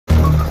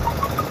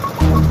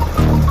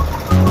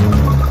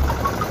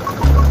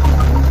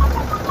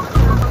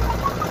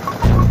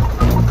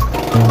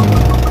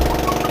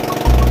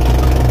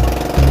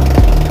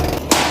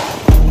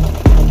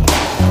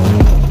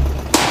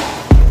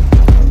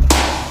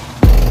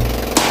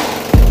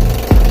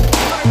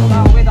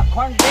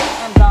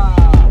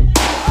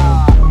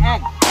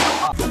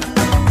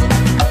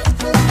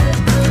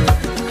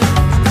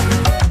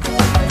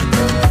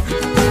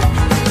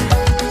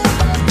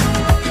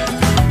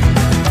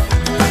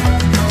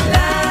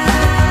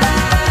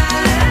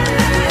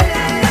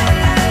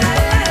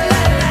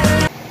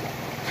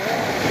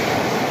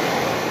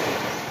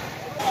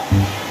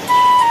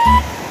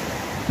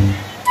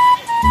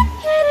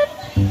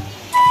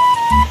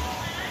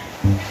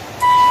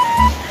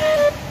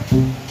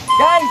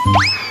Guys,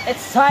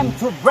 it's time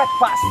to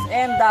breakfast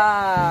and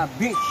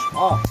beach.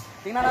 Oh,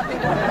 tingnan natin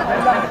kung ano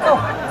ulam ito.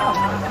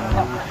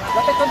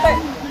 Lapit konti.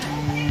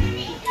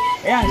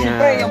 Ayan,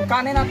 siyempre yung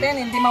kanin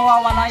natin, hindi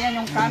mawawala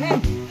yan yung kanin.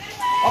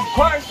 Of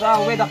course,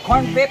 with the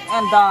corn beef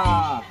and the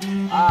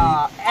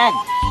egg.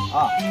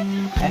 Oh.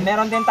 And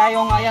meron din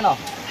tayong, ayan oh,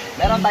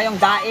 meron tayong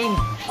daing,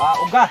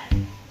 uga.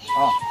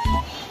 Oh.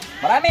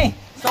 Marami.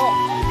 So,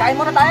 kain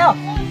muna tayo.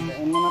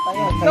 Kain muna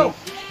tayo. So,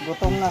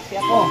 gutom na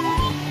si ako.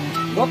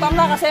 Gutom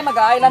na kasi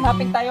mag-island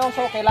hopping tayo.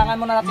 So,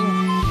 kailangan muna natin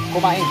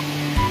kumain.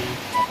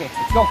 Okay,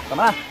 let's go.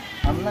 Tama na.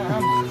 Tama na.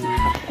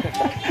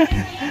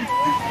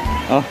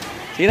 Oh,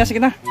 sige na,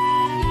 sige na.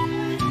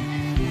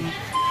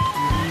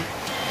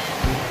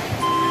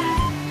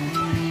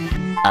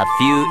 A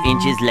few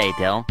inches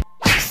later.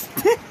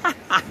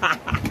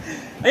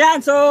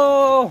 Ayan,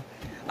 so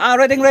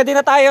ready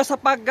na tayo sa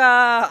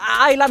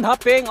pag-island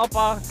hopping o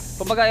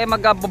kumbaga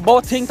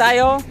mag-boating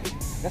tayo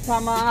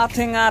kasama ang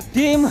ating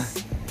team.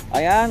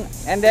 Ayan,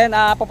 and then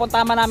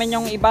pupunta namin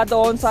yung iba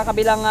doon sa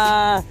kabilang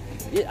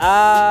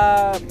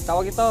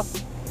tawag ito,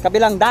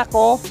 kabilang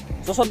dako.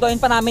 Susunduin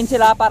pa namin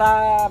sila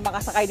para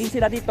makasakay din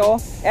sila dito.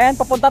 And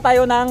pupunta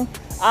tayo ng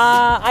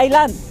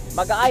island.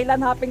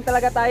 Mag-island hopping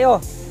talaga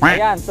tayo.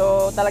 Ayan,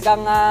 so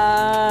talagang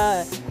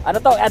ano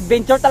to,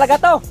 adventure talaga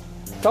to.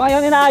 So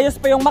ngayon inaayos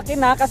pa yung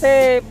makina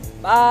kasi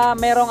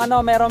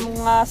merong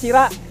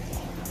sira.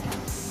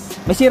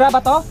 May sira ba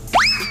to?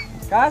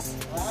 Kas?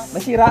 May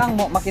sira ang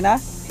makina?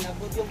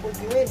 Tinakod yung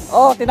boljuin.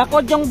 Oh,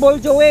 tinakod yung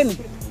boljuin.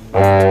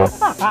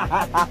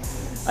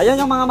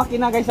 Ayun yung mga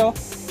makina guys oh.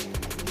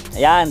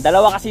 Ayan,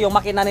 dalawa kasi yung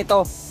makina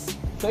nito.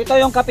 So ito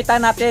yung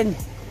kapitan natin.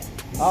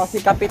 Oh, si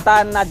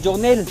Kapitan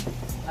Jonel.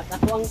 At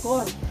ako ang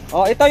core.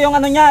 Oh, ito yung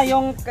ano niya,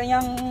 yung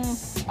kanyang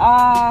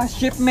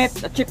shipmate.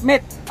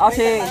 Oh,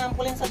 si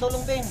puling sa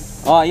dulong din.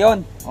 Oh,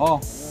 yun. Oh.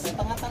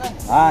 Tanga-tanan.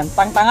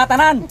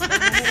 Tang-tanga-tanan.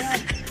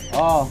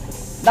 Oh.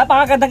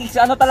 Napakagandang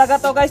ano talaga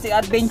to, guys.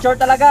 Adventure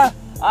talaga.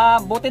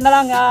 Buti na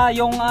lang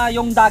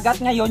yung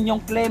dagat ngayon,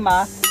 yung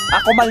klima,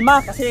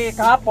 kumalma kasi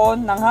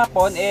kahapon ng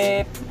hapon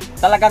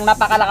talagang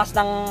napakalakas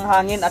ng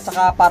hangin at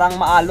saka parang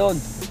maalon.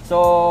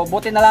 So,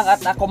 buti na lang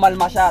at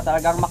kumalma siya.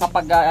 Talagang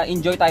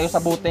makapag-enjoy tayo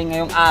sa boating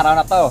ngayong araw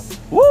na to.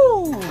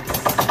 Woo!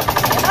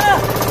 Ayan na!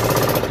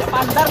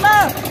 Mandar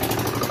na!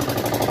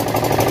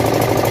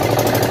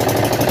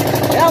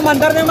 Ayan,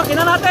 mandar na yung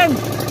makina natin.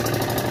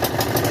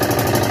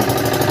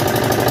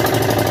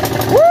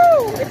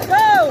 Woo! Let's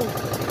go!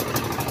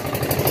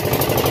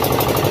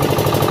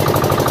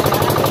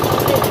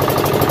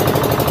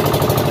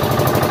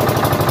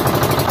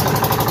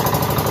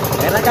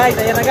 Ayan na guys,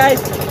 ayan na guys.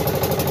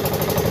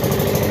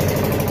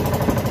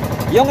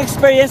 Yung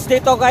experience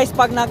dito guys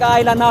pag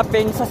nag-island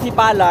hopping sa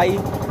Sipalay,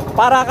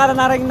 para ka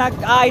na rin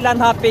nag-island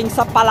hopping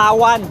sa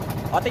Palawan.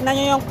 O tingnan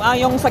nyo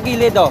yung sa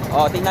gilid oh.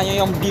 O tingnan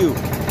nyo yung view.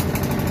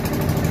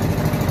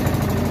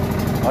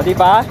 O di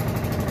ba?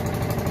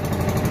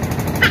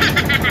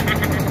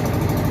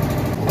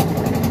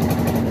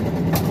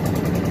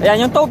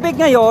 Ayan yung tubig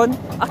ngayon,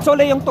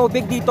 actually yung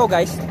tubig dito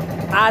guys,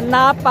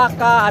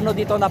 napaka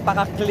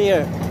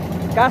clear.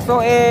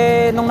 Kaso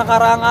nung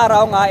nakaraang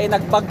araw nga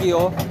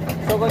nagbagyo.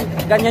 So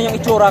ganyan yung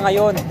itsura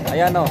ngayon.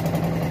 Ayan o.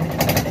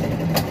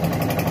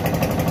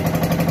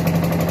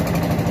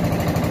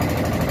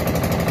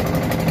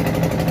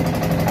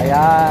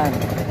 Ayan.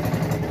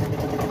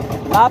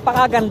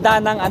 Napakaganda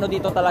ng ano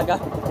dito talaga.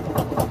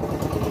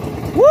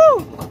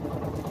 Woo!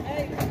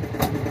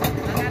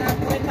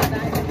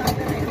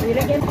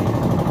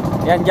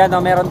 Yan dyan o.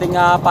 Meron ding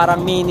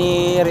parang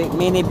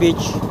mini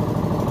beach.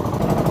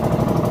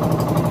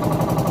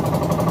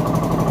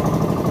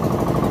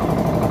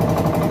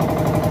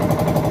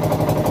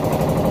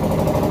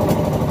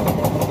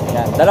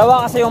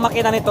 Dalawa kasi yung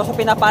makina nito, so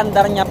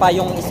pinapaandar niya pa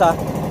yung isa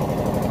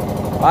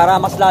para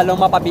mas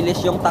lalong mapabilis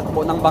yung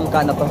takbo ng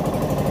bangka na to.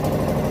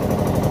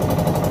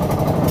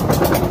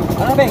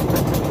 Ano ba?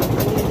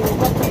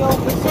 Hinuhubad yung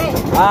pisi.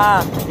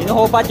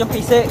 Hinuhubad yung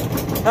pisi.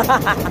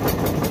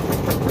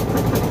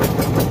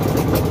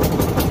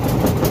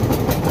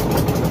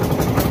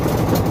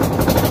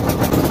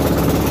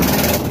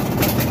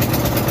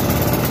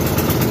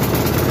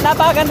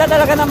 Napakaganda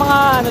talaga ng mga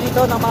ano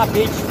dito, ng mga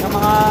beach, ng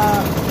mga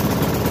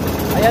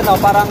ayan o,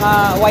 parang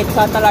white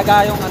sand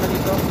talaga yung ano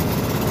dito.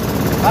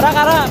 Parang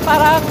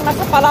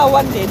nasa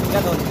Palawan din,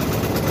 ganun.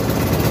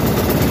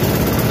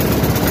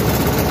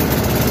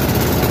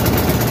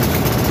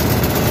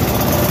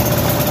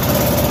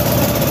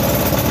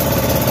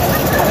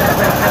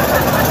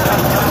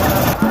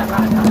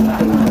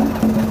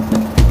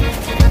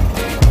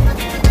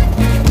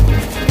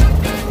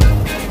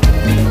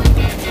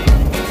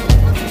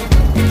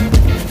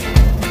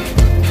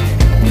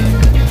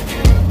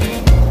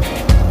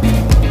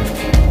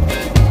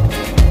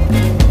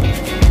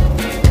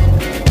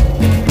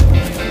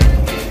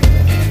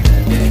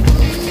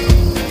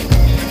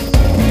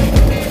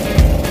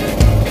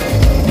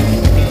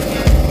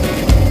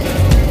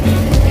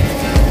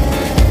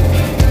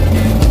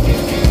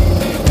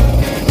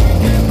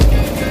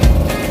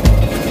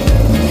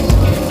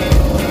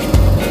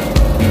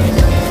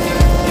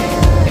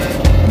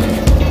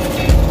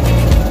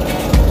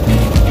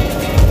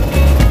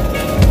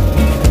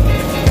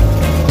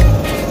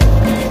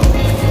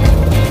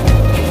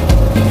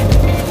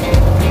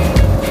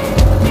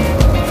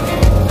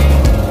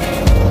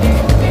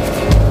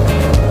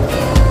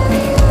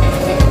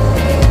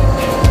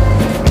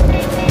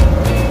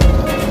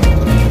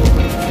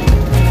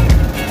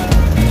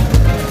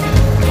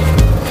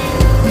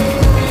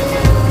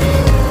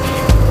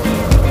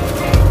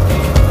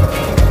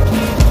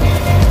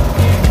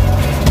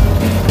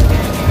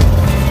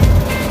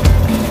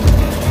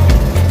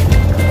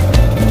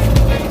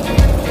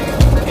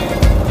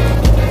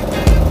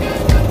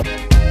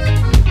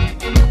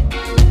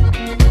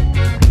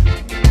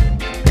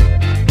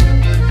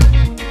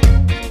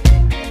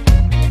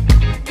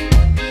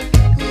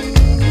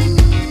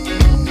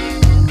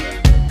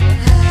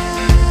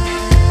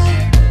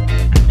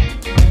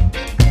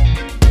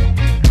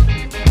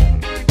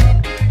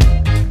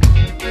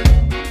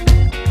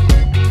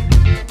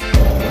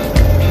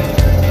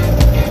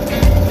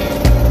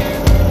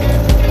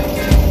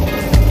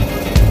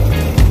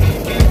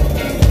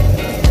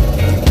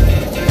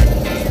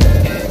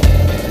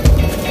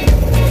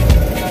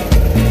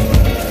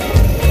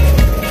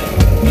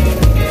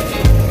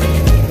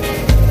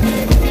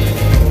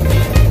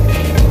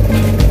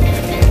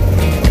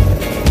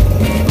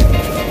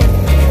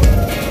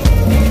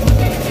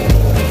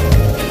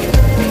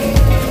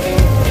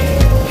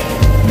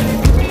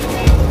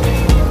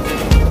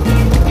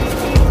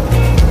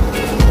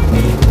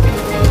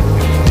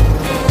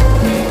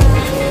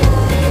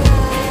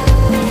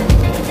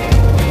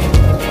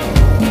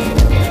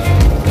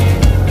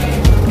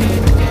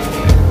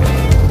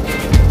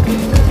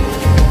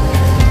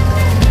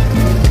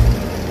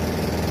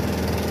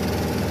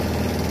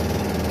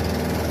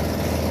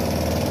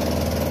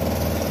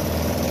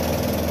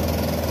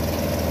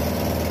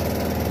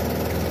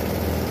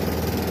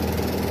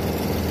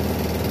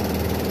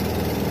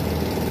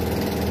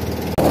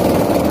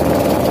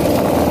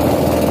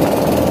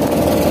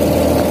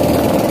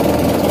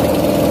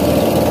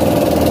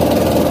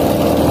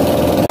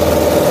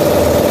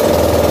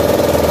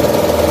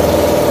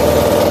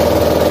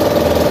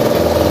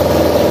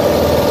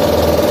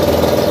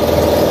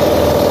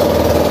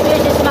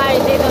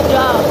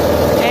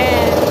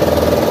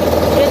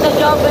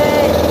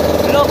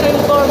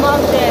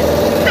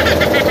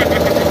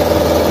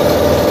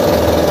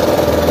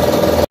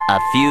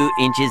 few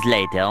inches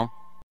later.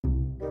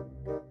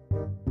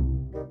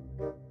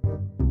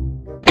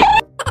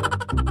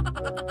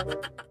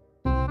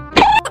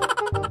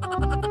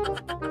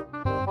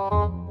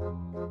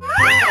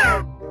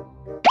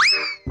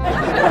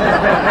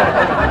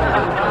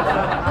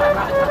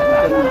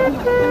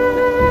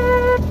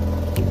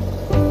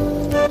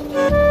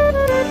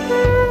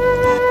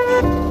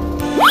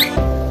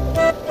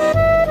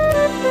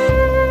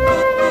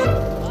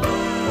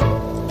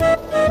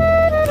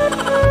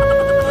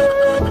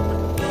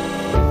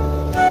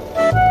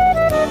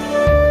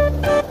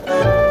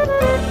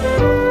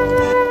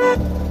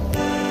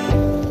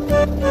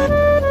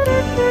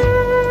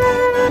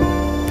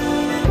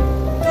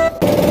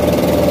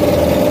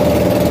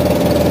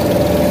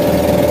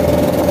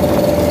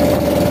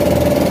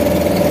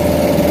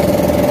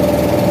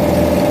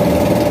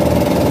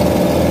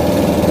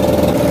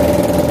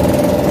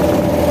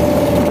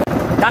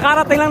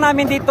 Kakarating lang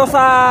namin dito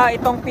sa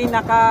itong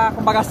pinaka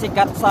kumbaga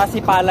sikat sa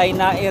Sipalay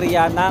na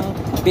area ng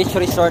beach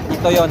resort.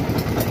 Dito yon.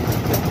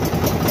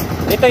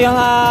 Dito yung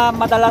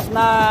madalas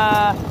na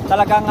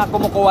talagang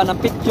kumukuha ng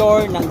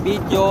picture, ng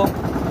video.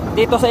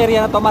 Dito sa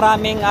area na to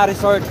maraming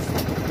resorts.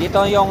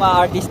 Dito yung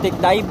artistic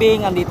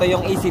diving, andito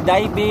yung easy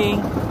diving,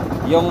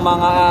 yung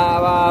mga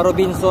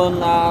Robinson,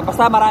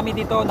 basta marami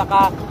dito,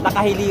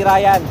 nakahilira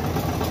yan.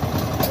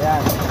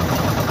 Ayan.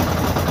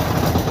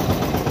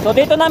 So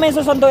dito namin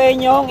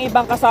susunduin yung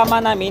ibang kasama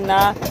namin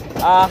na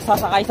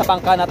sasakay sa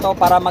bangka na to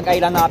para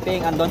mag-island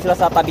hopping. Andun sila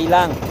sa tabi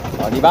lang.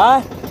 O, di ba?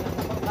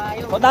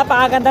 So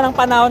napakaganda ng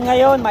panahon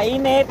ngayon,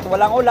 mainit,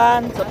 walang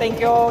ulan. So thank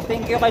you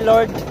kay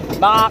Lord.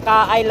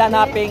 Makaka-island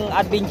hopping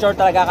adventure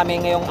talaga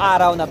kami ngayong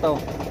araw na to.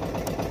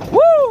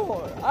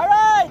 Woo!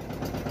 Alright!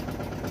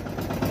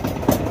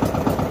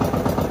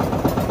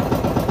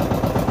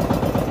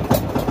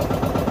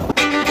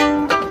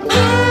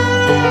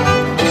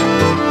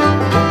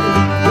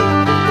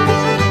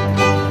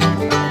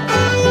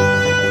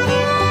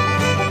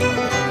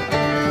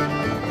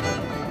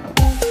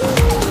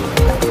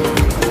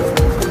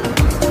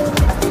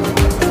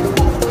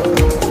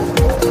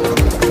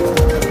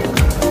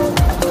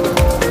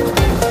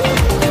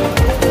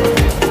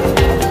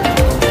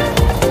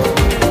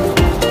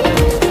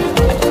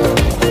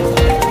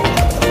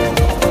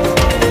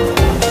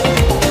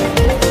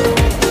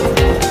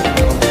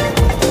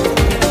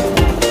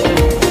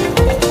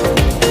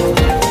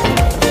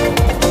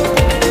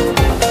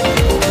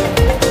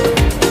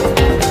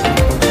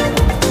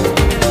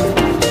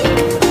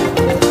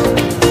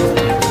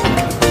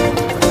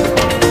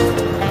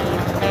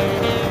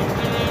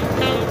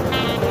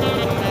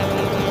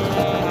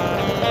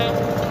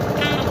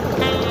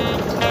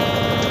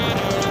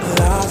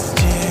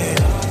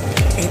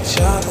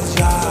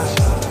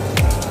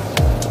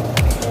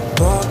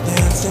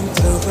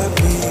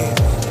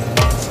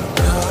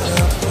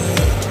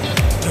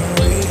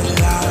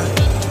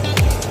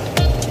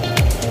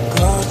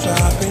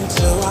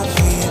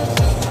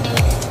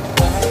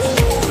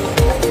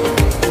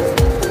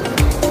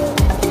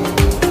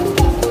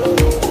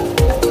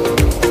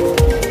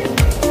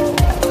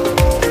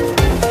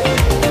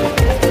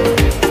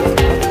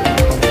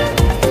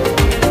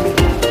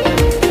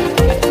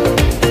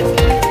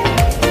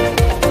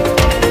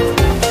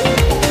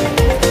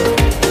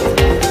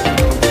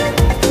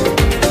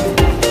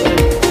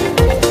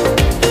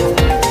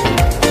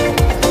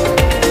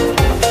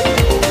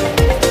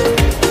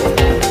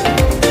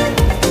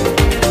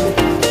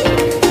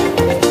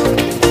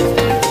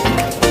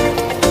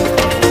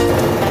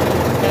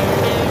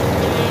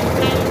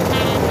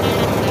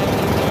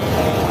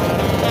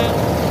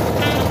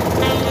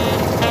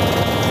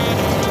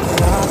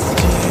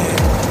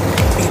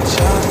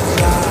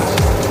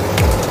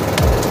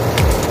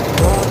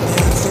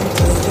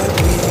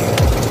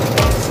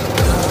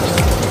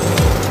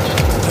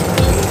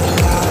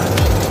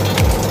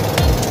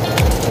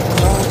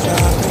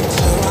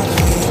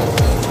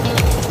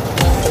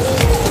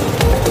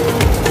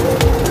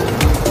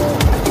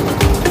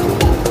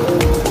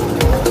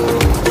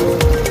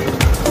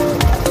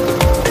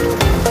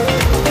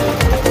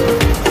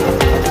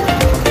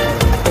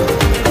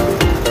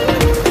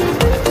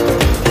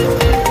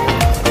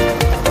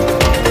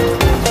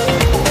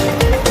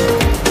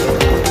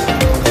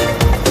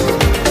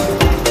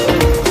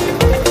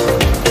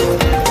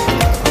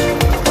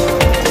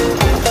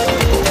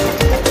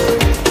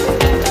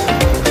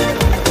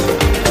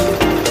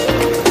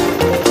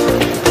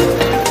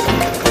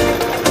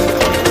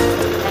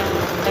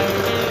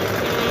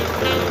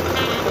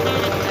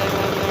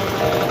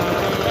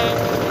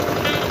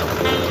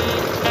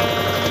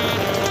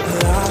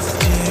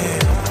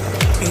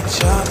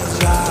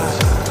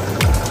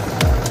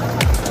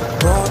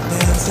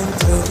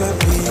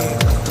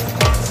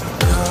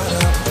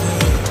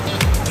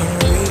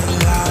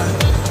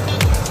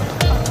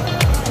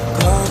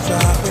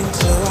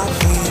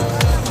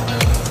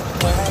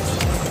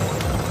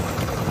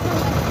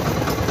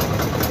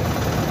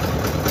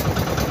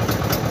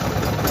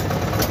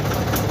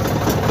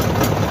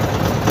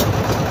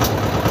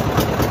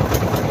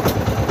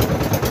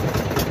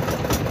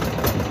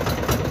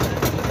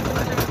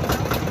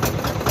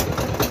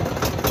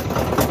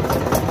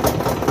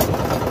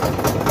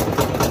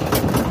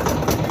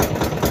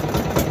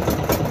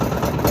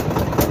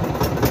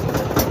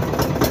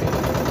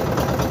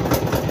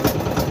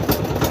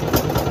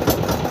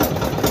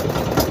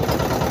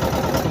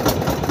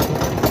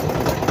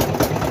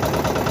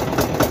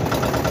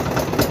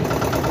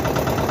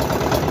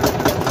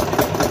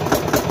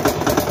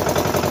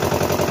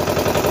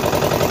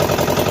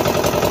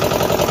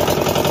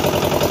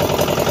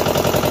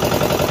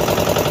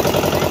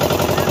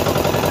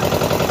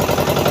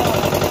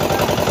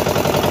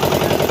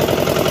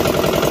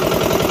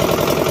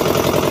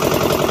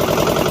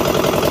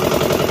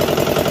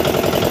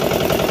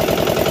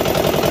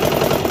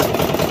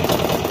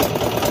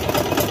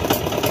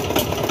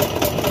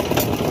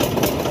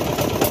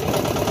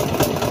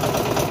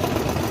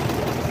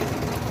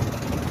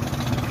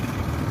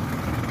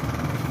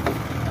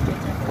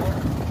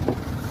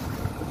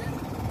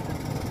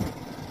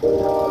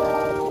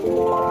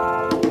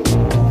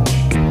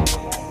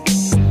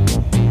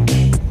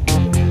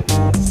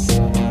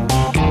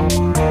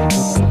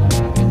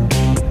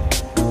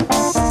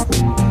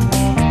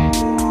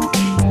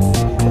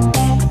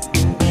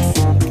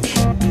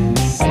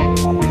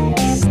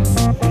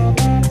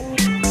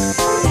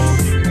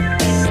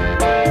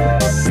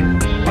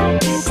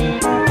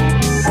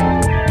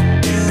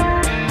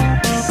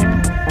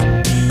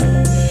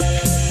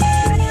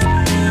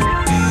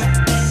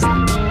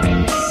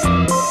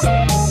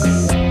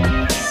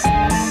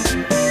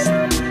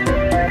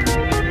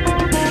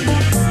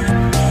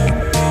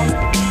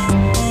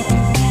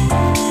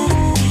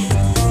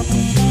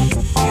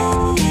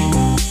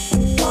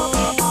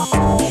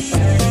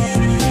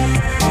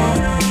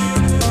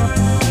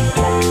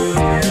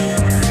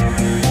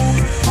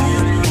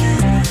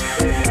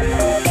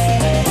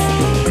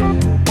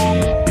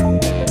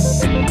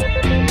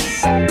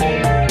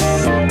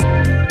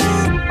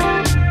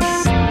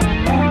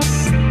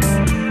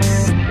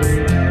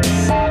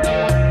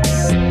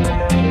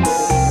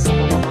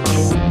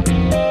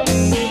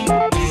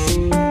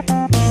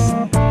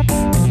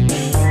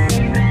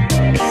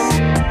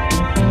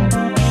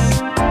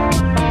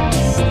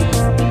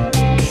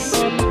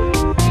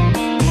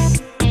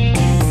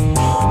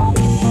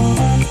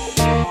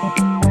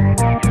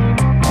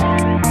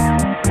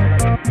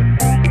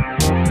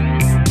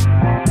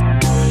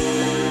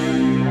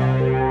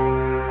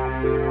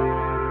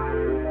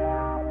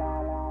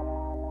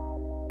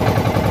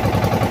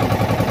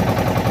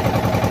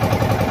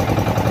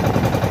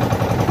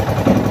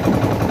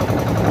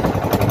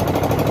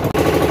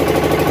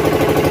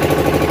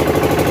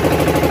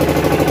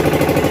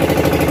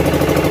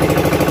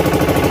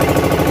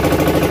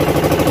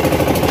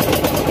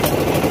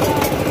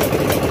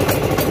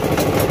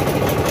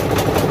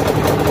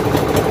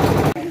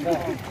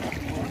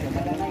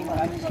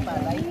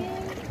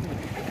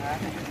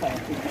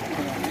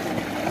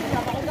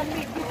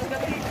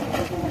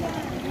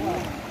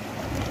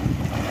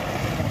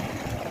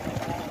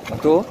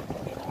 Ito.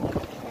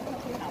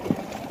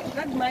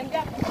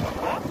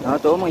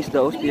 Ito, mga isda,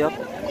 piyak.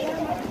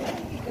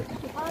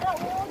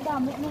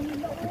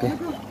 Okay.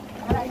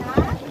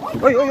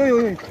 Oy, oy, oy,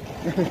 oy.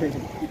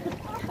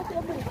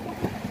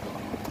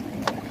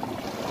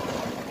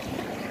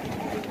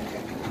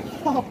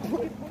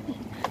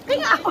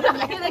 Kaya ako lang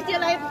kayo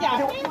nag-live dyan.